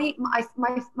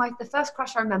 The first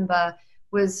crush I remember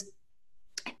was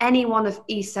anyone of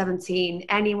E17,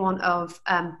 anyone of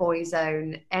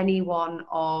Boyzone, anyone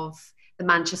of the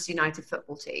Manchester United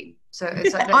football team. So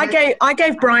I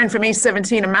gave Brian from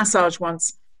E17 a massage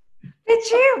once.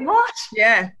 Did you? What?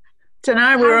 Yeah.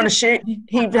 Tonight we were on a shoot.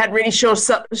 He had really sore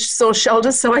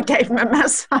shoulders, so I gave him a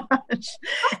massage.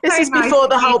 This is before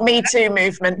the whole Me Too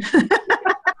movement.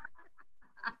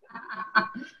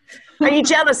 Are you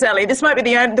jealous, Ellie? This might be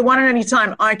the one and only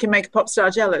time I can make a pop star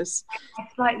jealous. I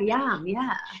slightly am,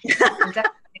 yeah.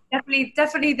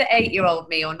 definitely the 8-year-old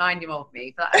me or 9-year-old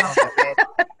me. But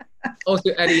also,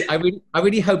 Ellie, I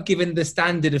really hope, given the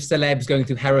standard of celebs going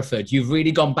through Hereford, you've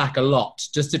really gone back a lot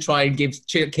just to try and give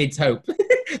kids hope.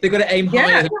 They've got to aim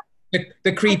higher.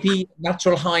 The creepy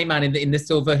natural high man in the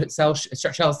silver shell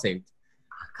suit.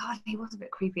 God, he was a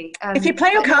bit creepy. If you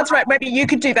play your cards right, maybe you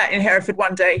could do that in Hereford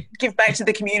one day. Give back to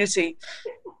the community.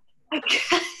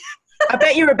 I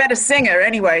bet you're a better singer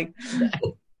anyway.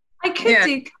 I could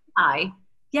do, couldn't I?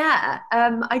 Yeah.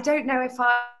 I don't know if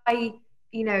I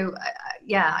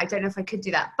don't know if I could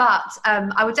do that. But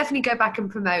I would definitely go back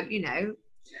and promote,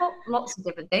 lots of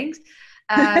different things.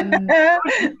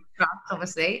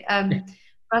 Obviously.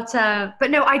 But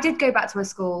no, I did go back to my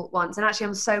school once. And actually,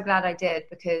 I'm so glad I did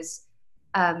because...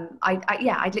 I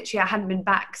hadn't been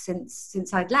back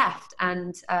since I'd left,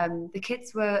 and the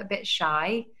kids were a bit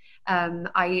shy.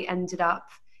 I ended up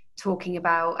talking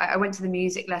about. I went to the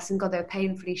music lesson. God, they were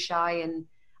painfully shy, and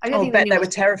I don't think they were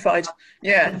terrified.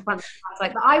 Yeah, but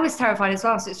I was terrified as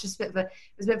well. So it's just a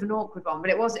bit of an awkward one, but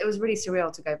it was really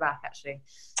surreal to go back actually.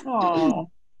 Oh.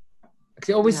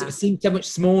 It always seems so much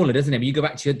smaller, doesn't it? When you go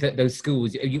back to those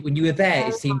schools, when you were there,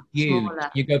 it seemed huge.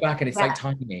 Smaller. You go back and it's like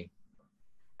tiny.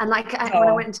 And when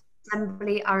I went to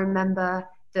assembly, I remember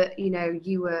that,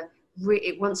 you were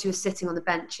once you were sitting on the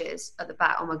benches at the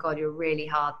back, oh my God, you're really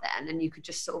hard then. And you could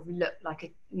just sort of look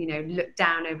like look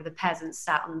down over the peasants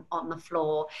sat on the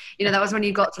floor. That was when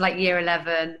you got to like year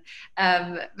 11.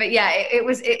 But yeah,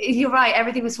 you're right.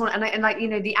 Everything was small. And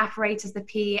the apparatus, the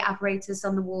PE apparatus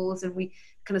on the walls, and we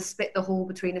kind of split the hall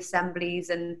between assemblies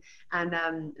and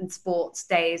sports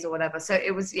days or whatever. So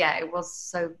it was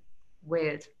so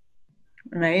weird.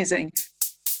 Amazing.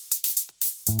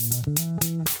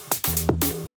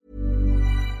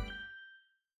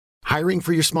 Hiring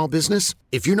for your small business?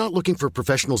 If you're not looking for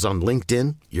professionals on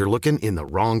LinkedIn, you're looking in the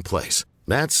wrong place.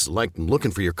 That's like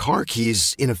looking for your car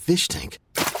keys in a fish tank.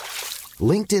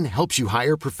 LinkedIn helps you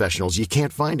hire professionals you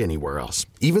can't find anywhere else,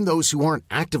 even those who aren't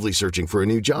actively searching for a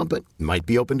new job but might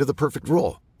be open to the perfect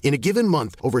role. In a given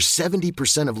month, over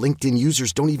 70% of LinkedIn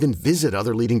users don't even visit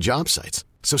other leading job sites.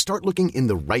 So start looking in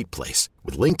the right place.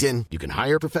 With LinkedIn, you can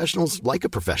hire professionals like a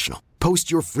professional.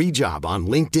 Post your free job on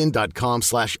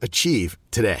linkedin.com/achieve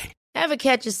today. Ever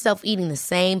catch yourself eating the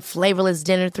same flavorless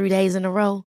dinner 3 days in a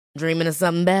row? Dreaming of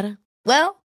something better?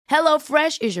 Well,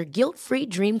 HelloFresh is your guilt-free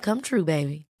dream come true,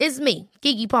 baby. It's me,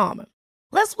 Keke Palmer.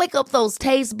 Let's wake up those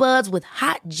taste buds with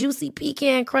hot, juicy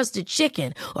pecan-crusted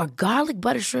chicken or garlic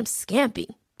butter shrimp scampi.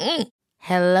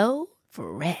 Hello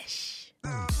Fresh.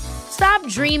 Stop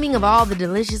dreaming of all the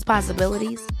delicious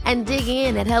possibilities and dig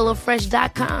in at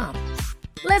HelloFresh.com.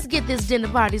 Let's get this dinner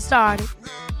party started.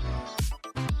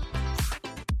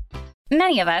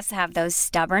 Many of us have those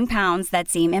stubborn pounds that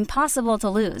seem impossible to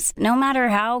lose, no matter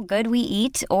how good we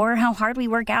eat or how hard we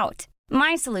work out.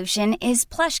 My solution is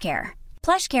PlushCare.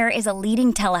 PlushCare is a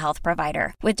leading telehealth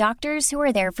provider with doctors who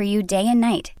are there for you day and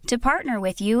night to partner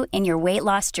with you in your weight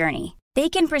loss journey. They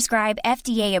can prescribe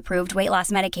FDA-approved weight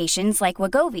loss medications like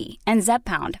Wegovy and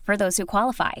Zepbound for those who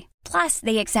qualify. Plus,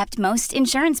 they accept most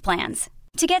insurance plans.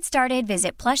 To get started,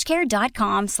 visit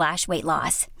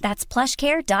plushcare.com/weightloss. That's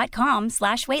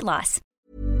plushcare.com/weightloss.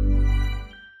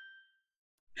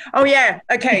 Oh, yeah.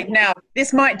 Okay. Now,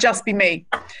 this might just be me.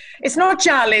 It's not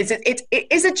Liz.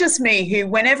 Is it just me who,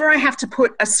 whenever I have to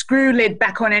put a screw lid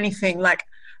back on anything, like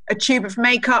a tube of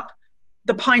makeup,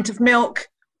 the pint of milk,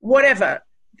 whatever,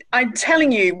 I'm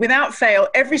telling you, without fail,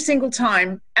 every single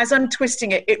time, as I'm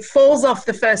twisting it, it falls off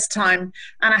the first time,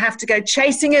 and I have to go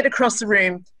chasing it across the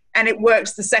room, and it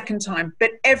works the second time.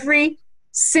 But every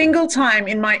single time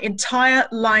in my entire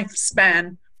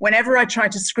lifespan, whenever I try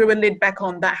to screw a lid back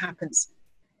on, that happens.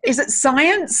 Is it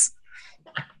science?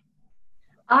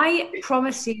 I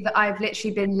promise you that I've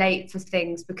literally been late for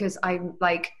things because I'm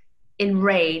like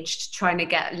enraged trying to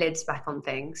get lids back on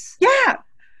things. Yeah.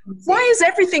 Why is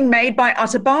everything made by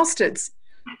utter bastards?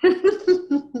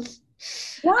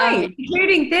 Why?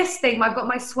 Including this thing. I've got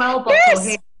my Swell bottle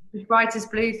here,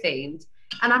 brightest blue themed.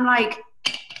 And I'm like,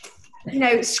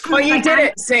 screw. Oh, you did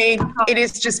it. See, it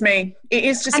is just me. It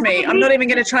is just me. I'm not even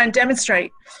going to try and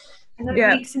demonstrate. And then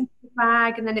it leaks into the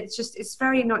bag, and then it's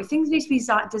very annoying. Things need to be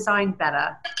designed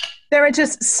better. There are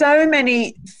just so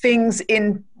many things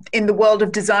in the world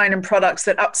of design and products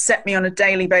that upset me on a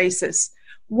daily basis.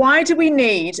 Why do we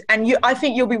need, and I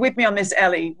think you'll be with me on this,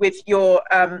 Ellie, with your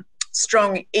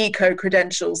strong eco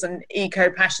credentials and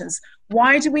eco passions.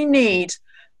 Why do we need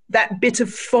that bit of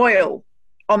foil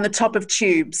on the top of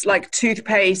tubes, like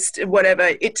toothpaste,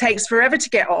 whatever? It takes forever to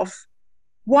get off.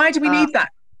 Why do we need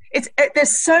that?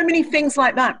 There's so many things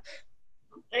like that.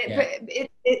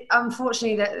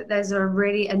 Unfortunately, there's a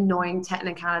really annoying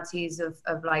technicalities of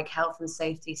like health and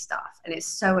safety stuff, and it's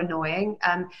so annoying.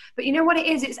 But you know what it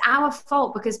is? It's our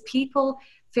fault because people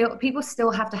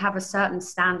still have to have a certain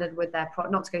standard with their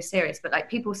product. Not to go serious, but like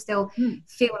people still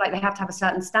feel like they have to have a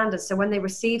certain standard. So when they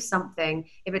receive something,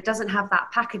 if it doesn't have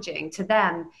that packaging, to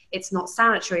them it's not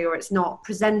sanitary or it's not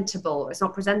presentable. Or it's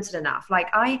not presented enough.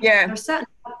 Like there are certain,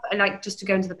 like just to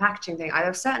go into the packaging thing, I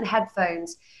have certain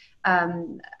headphones.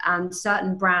 And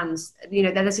certain brands,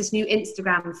 there's this new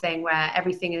Instagram thing where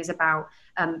everything is about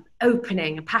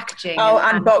opening and packaging.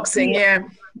 Unboxing,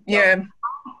 yeah.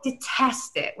 I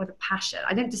detest it with a passion.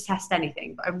 I don't detest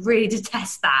anything, but I really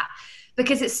detest that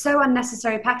because it's so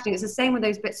unnecessary packaging. It's the same with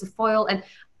those bits of foil. And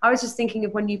I was just thinking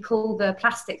of when you pull the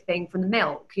plastic thing from the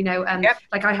milk,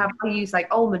 like I use like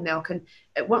almond milk, and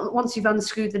once you've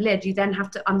unscrewed the lid, you then have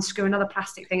to unscrew another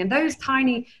plastic thing. And those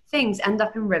tiny things end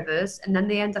up in rivers, and then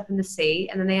they end up in the sea,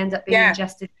 and then they end up being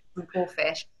ingested from poor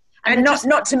fish. And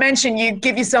not to mention, you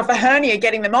give yourself a hernia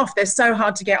getting them off. They're so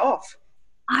hard to get off.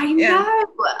 I know.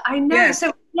 Yeah.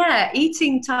 So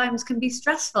eating times can be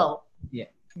stressful. Yeah.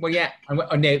 Well, yeah.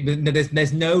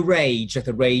 There's no rage like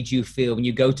the rage you feel when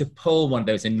you go to pull one of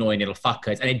those annoying little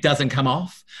fuckers and it doesn't come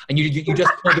off, and you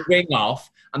just pull the ring off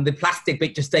and the plastic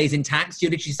bit just stays intact. So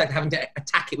you're literally just like having to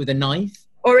attack it with a knife.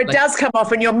 Or it does come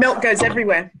off and your milk goes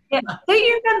everywhere. Yeah. Don't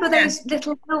you remember those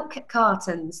little milk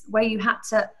cartons where you had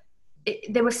to,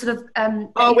 they were sort of...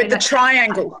 with the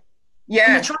triangle.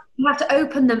 Yeah. You have to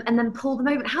open them and then pull them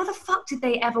open. How the fuck did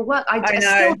they ever work? I know. Still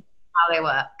don't know how they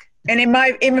work. And in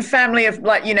my family of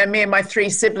like, you know, me and my 3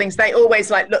 siblings, they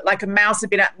always like looked like a mouse had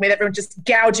been at them, with everyone just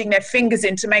gouging their fingers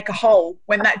in to make a hole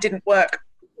when that didn't work.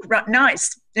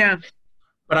 Nice. Yeah.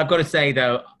 But I've got to say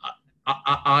though,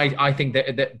 I think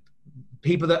that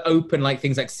people that open like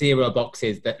things like cereal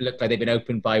boxes that look like they've been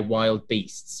opened by wild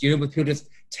beasts, you know, people just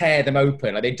tear them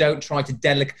open. Like they don't try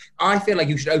to I feel like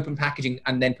you should open packaging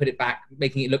and then put it back,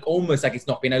 making it look almost like it's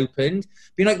not been opened.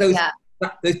 Being like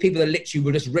those people that literally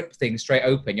will just rip things straight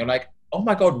open. You're like, oh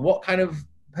my God, what kind of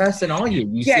person are you?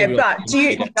 But do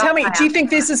you think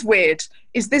this is weird?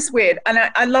 Is this weird? And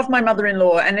I love my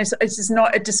mother-in-law, and it's just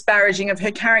not a disparaging of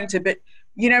her character, but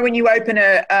you know, when you open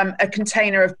a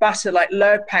container of butter like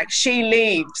Lurpak, she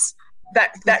leaves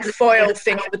that foil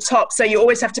thing on the top, so you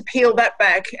always have to peel that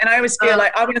back. And I always feel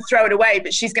like I'm going to throw it away,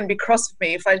 but she's going to be cross with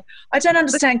me if I don't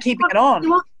understand keeping it on. You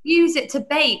want to use it to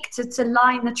bake, to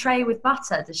line the tray with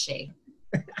butter, does she?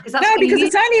 No, because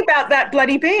it's only about that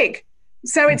bloody big.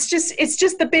 So it's just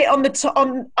the bit on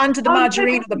the under the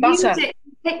margarine or the butter.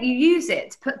 You use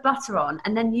it to put butter on,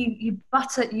 and then you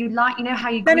butter. You like, you know how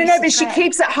you. No, but she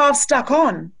keeps it half stuck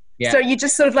on. Yeah. So you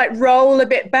just sort of like roll a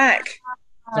bit back.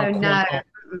 Oh no.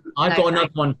 I've got another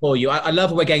one for you. I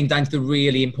love we're getting down to the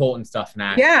really important stuff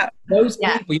now. Yeah. Those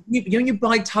people, you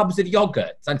buy tubs of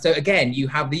yogurts, and so again, you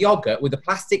have the yogurt with the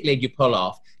plastic lid you pull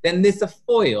off. Then there's the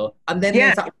foil, and then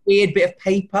there's that weird bit of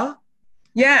paper.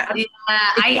 Yeah.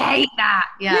 I hate that.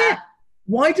 Yeah.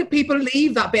 Why do people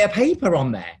leave that bit of paper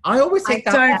on there? I always think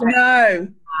that.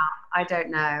 I don't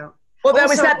know. Well,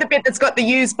 was that the bit that's got the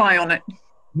use by on it?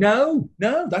 No,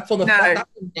 that's on that's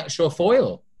on the actual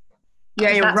foil.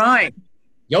 Yeah, you're right.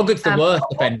 Yogurt's the worst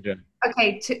offender.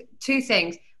 Okay, two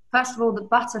things. First of all, the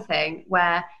butter thing,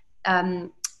 where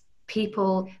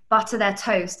people butter their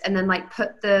toast and then like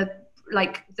put the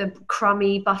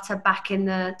crummy butter back in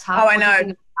the tub. Oh, I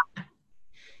know.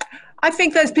 I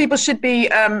think those people should be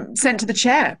sent to the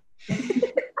chair.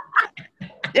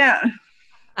 Yeah.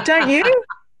 Don't you?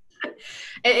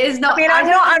 It is not. I mean, I'm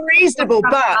not unreasonable,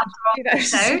 but you know.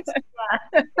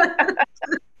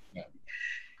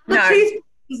 The toothpaste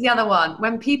is the other one.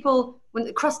 When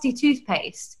the crusty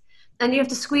toothpaste, and you have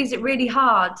to squeeze it really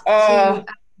hard to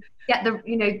get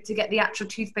the actual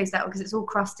toothpaste out because it's all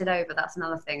crusted over. That's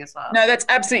another thing as well. No, that's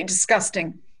absolutely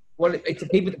disgusting. Well, it's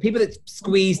people that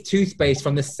squeeze toothpaste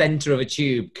from the center of a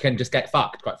tube can just get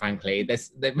fucked, quite frankly.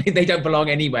 They don't belong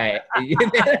anywhere.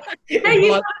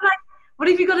 What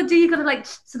have you got to do? You've got to like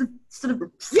sort of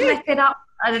slip it up.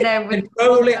 I don't know. And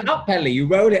roll it up, Ellie. You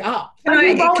roll it up.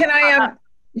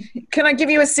 Can I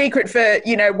give you a secret for,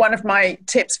 you know, one of my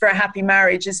tips for a happy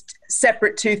marriage is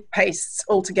separate toothpastes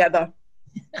altogether.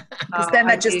 Because then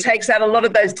that just takes out a lot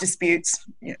of those disputes.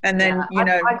 And then, I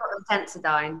got the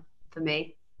Sensodyne for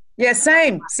me. Yeah,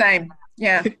 same.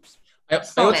 Yeah. We've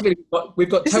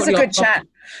got this totally is a good chat.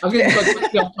 I was going to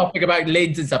go off topic about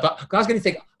lids and stuff. But I was going to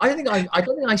say, I don't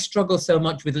think I struggle so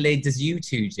much with lids as you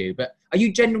two do. But are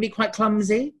you generally quite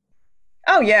clumsy?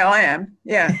 Oh yeah, I am.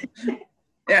 Yeah.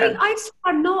 Yeah.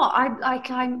 I'm not.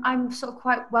 I'm sort of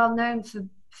quite well known for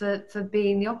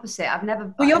being the opposite. I've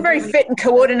never. Well, you're very fit and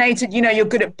coordinated. You know, you're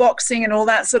good at boxing and all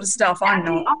that sort of stuff. I'm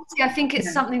not. Honestly, I think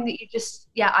it's something that you just.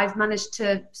 Yeah, I've managed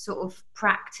to sort of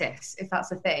practice, if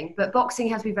that's a thing. But boxing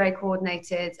has to be very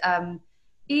coordinated.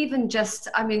 Even just,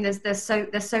 I mean, there's so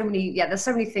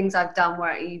many things I've done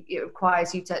where it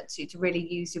requires you to really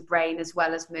use your brain as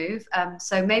well as move.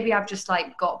 So maybe I've just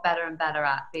like got better and better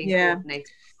at being coordinated.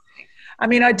 I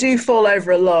mean, I do fall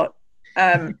over a lot,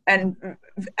 and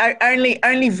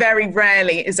only very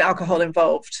rarely is alcohol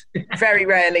involved. Very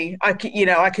rarely. I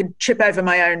could trip over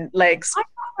my own legs. I have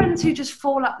friends who just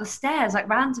fall up the stairs like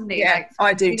randomly. Yeah,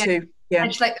 I do too. Yeah,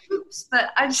 and just like oops, but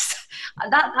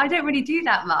I don't really do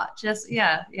that much. Just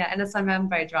unless I'm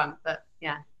very drunk. But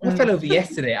yeah, I fell over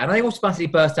yesterday, and I automatically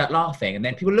burst out laughing, and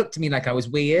then people looked at me like I was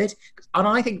weird. And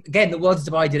I think again, the world is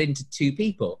divided into two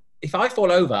people. If I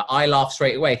fall over, I laugh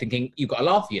straight away, thinking you've got to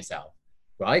laugh at yourself,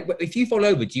 right? But if you fall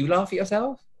over, do you laugh at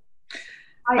yourself?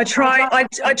 I try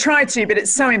to, but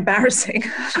it's so embarrassing.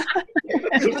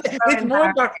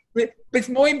 It's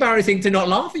more embarrassing to not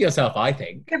laugh at yourself, I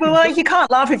think. Yeah, well, you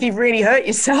can't laugh if you've really hurt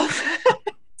yourself.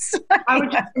 I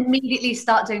would just immediately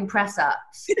start doing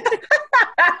press-ups.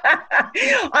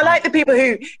 I like the people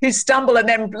who stumble and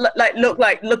then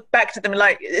look back to them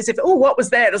like as if, oh, what was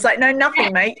there? It was like, no,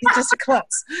 nothing, mate. It's just a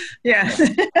klutz. Yeah.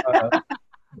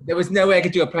 There was no way I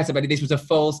could do a press up. This was a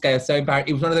full scale, so embarrassing.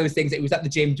 It was one of those things. It was at the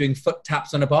gym doing foot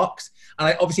taps on a box, and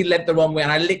I obviously led the wrong way,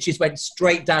 and I literally just went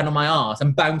straight down on my arse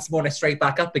and bounced more or less straight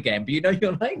back up again. But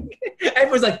you're like,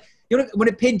 everyone's like, when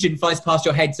a pigeon flies past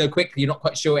your head so quickly, you're not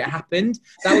quite sure it happened.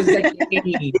 That was like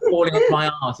me falling off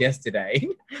my arse yesterday.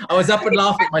 I was up and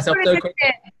laughing at myself so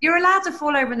quickly. You're allowed to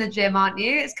fall over in the gym, aren't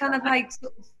you? It's kind of like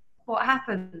what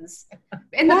happens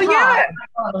in the park. Yeah.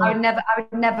 Oh God, I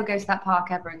would never go to that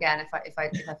park ever again if I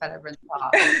fell over in the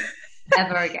park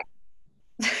ever again.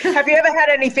 Have you ever had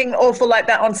anything awful like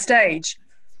that on stage?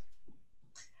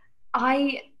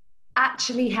 I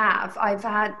actually have. I've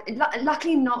had,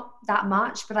 luckily not that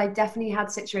much, but I definitely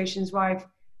had situations where I've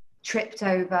tripped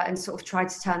over and sort of tried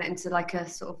to turn it into like a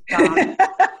sort of dance.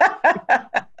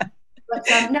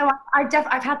 But no,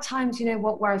 I've had times,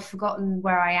 where I've forgotten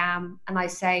where I am, and I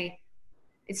say,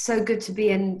 it's so good to be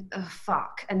in,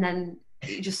 fuck, and then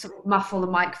you just sort of muffle the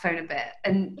microphone a bit,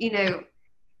 and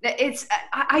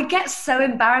I get so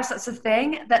embarrassed. That's the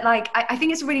thing that, like, I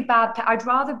think it's a really bad. I'd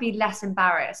rather be less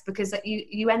embarrassed, because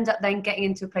you end up then getting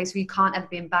into a place where you can't ever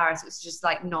be embarrassed. It's just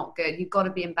like not good. You've got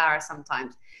to be embarrassed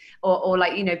sometimes, or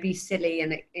like be silly,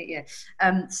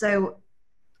 and so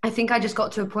I think I just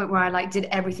got to a point where I like did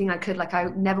everything I could. Like, I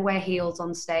never wear heels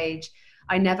on stage.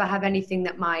 I never have anything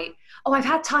that might. Oh, I've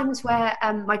had times where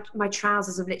my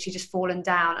trousers have literally just fallen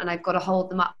down, and I've got to hold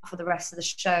them up for the rest of the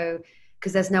show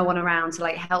because there's no one around to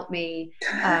like help me.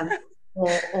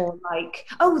 Or like,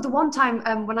 the one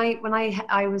time when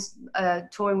I was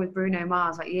touring with Bruno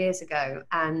Mars like years ago,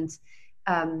 and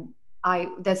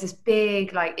there's this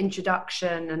big like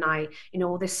introduction, and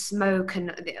all this smoke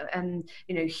and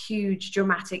huge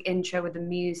dramatic intro with the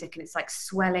music, and it's like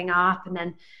swelling up, and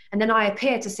then I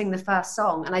appear to sing the first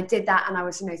song, and I did that, and I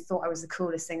was thought I was the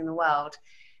coolest thing in the world,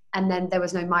 and then there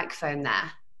was no microphone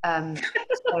there,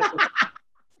 so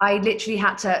I literally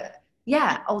had to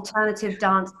alternative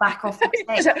dance back off the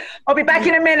stage. I'll be back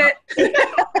in a minute.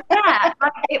 Yeah,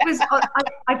 like it was.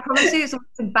 I promise you, it's one of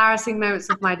the most embarrassing moments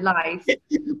of my life.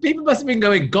 People must have been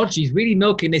going, God, she's really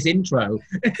milking this intro.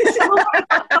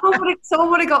 Someone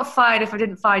would have got fired if I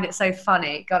didn't find it so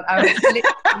funny. God, I was literally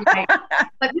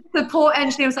like the poor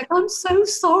engineer was like, "I'm so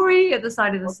sorry" at the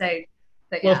side of the stage.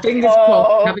 But, well, fingers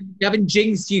crossed. Haven't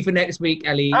jinxed you for next week,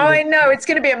 Ellie. Oh, I know. It's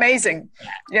going to be amazing.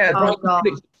 Yeah.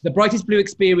 The Brightest Blue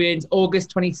Experience,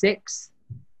 August 26th.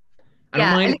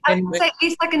 And at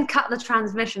least I can cut the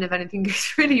transmission if anything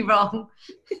goes really wrong.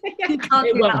 You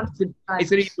can't do that. It's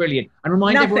going to be brilliant. And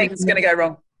remind everyone. Nothing's going to go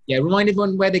wrong. Yeah, remind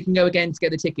everyone where they can go again to get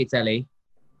the tickets, Ellie.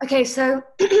 Okay, so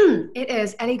it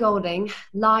is Ellie Goulding,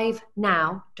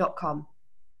 livenow.com.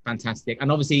 Fantastic.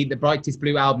 And obviously the Brightest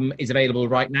Blue album is available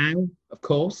right now, of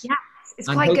course. Yeah, it's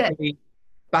quite good.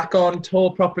 Back on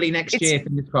tour properly next year.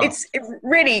 It's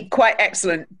really quite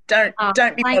excellent. Don't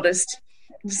be modest.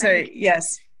 So,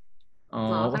 yes. Oh,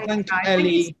 well, thank you,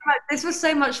 Ellie. This was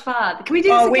so much fun. Can we do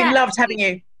this again? We loved having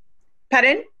you.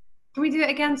 Pardon? Can we do it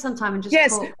again sometime and just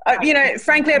talk?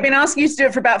 Frankly, I've been asking you to do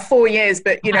it for about 4 years,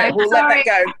 but, we'll let that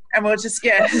go. And we'll just,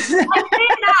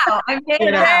 I'm here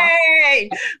now. Hey,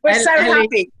 we're so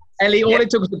happy. Ellie, all it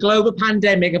took was the global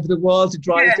pandemic and for the world to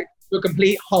drive to a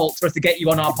complete halt for us to get you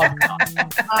on our podcast.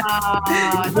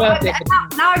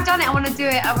 Now I've done it, I want to do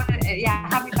it. Have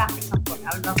me back at some point.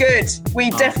 I would love Good. We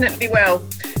definitely will.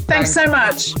 Thanks so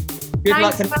much. Good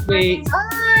luck next week.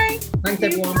 Bye. Thanks,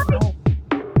 everyone. Bye.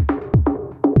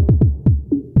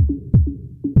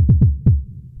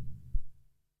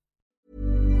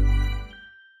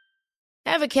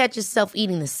 Ever catch yourself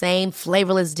eating the same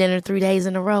flavorless dinner 3 days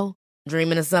in a row?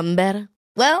 Dreaming of something better?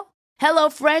 Well,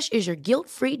 HelloFresh is your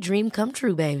guilt-free dream come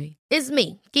true, baby. It's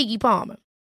me, Keke Palmer.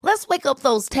 Let's wake up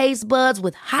those taste buds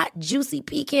with hot, juicy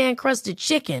pecan-crusted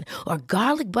chicken or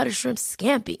garlic butter shrimp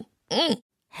scampi.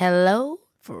 Hello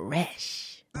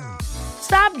Fresh.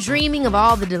 Stop dreaming of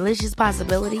all the delicious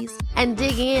possibilities and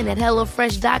dig in at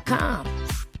HelloFresh.com.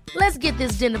 Let's get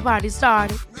this dinner party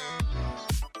started.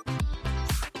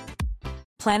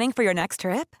 Planning for your next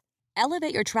trip?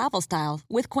 Elevate your travel style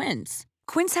with Quince.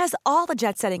 Quince has all the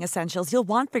jet-setting essentials you'll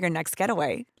want for your next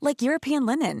getaway, like European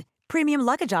linen, premium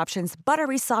luggage options,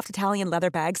 buttery soft Italian leather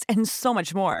bags, and so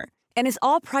much more. And is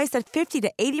all priced at 50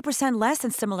 to 80% less than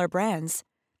similar brands.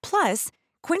 Plus,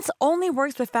 Quince only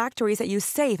works with factories that use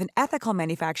safe and ethical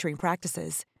manufacturing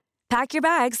practices. Pack your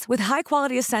bags with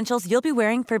high-quality essentials you'll be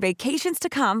wearing for vacations to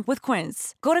come with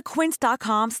Quince. Go to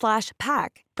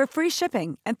quince.com/pack for free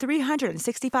shipping and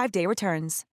 365-day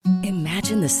returns.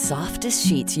 Imagine the softest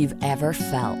sheets you've ever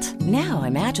felt. Now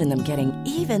imagine them getting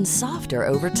even softer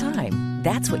over time.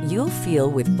 That's what you'll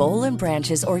feel with Boll &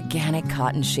 Branch's organic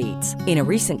cotton sheets. In a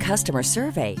recent customer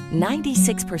survey,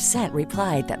 96%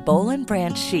 replied that Boll &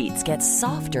 Branch sheets get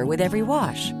softer with every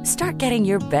wash. Start getting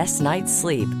your best night's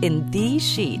sleep in these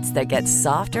sheets that get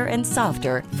softer and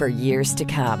softer for years to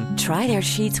come. Try their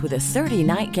sheets with a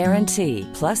 30-night guarantee.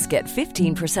 Plus, get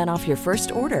 15% off your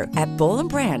first order at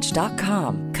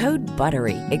bollandbranch.com. Code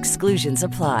BUTTERY. Exclusions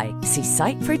apply. See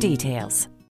site for details.